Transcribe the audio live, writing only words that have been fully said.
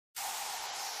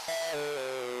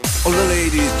All the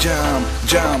ladies jump,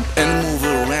 jump and move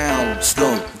around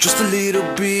slow, just a little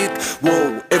bit.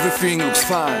 Whoa, everything looks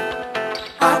fine.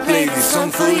 I play this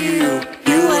song for you,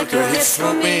 you work your hips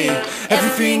for me.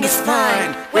 Everything is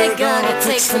fine, we're gonna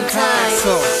take some time.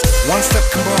 So, one step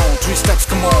come on, three steps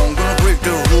come on, gonna break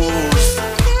the rules.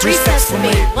 Three steps for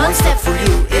me, one step for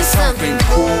you is something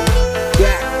cool.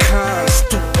 Black cars,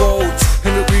 two boats,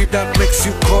 and the beat that makes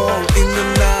you call. In the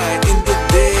night, in the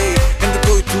day, and the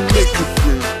boy to make you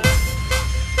free.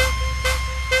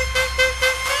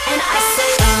 And I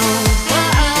say oh, oh,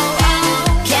 oh,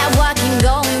 oh, catwalking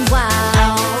going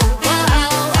wild, oh,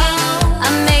 oh,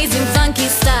 oh, amazing funky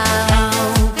style,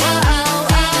 oh, oh,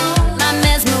 oh, my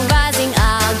mesmerizing,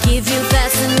 I'll give you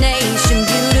fascination,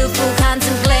 beautiful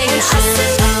contemplation. And I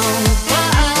say oh,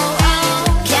 oh, oh, oh,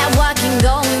 catwalking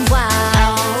going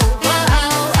wild, oh,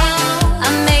 oh, oh,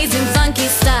 amazing funky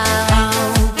style, oh,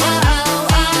 oh,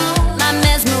 oh, my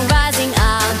mesmerizing,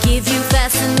 I'll give you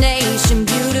fascination,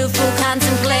 beautiful contemplation.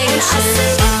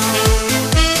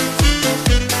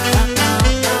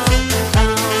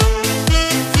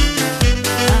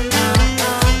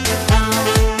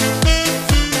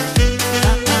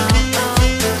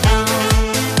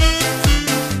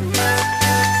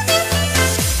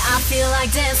 I feel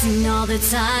like dancing all the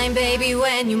time, baby,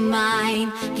 when you're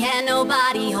mine. Can't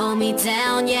nobody hold me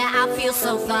down, yeah, I feel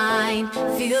so fine.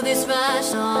 Feel this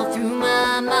rush all through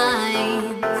my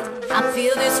mind. I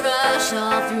feel this rush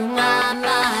all through my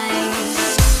mind.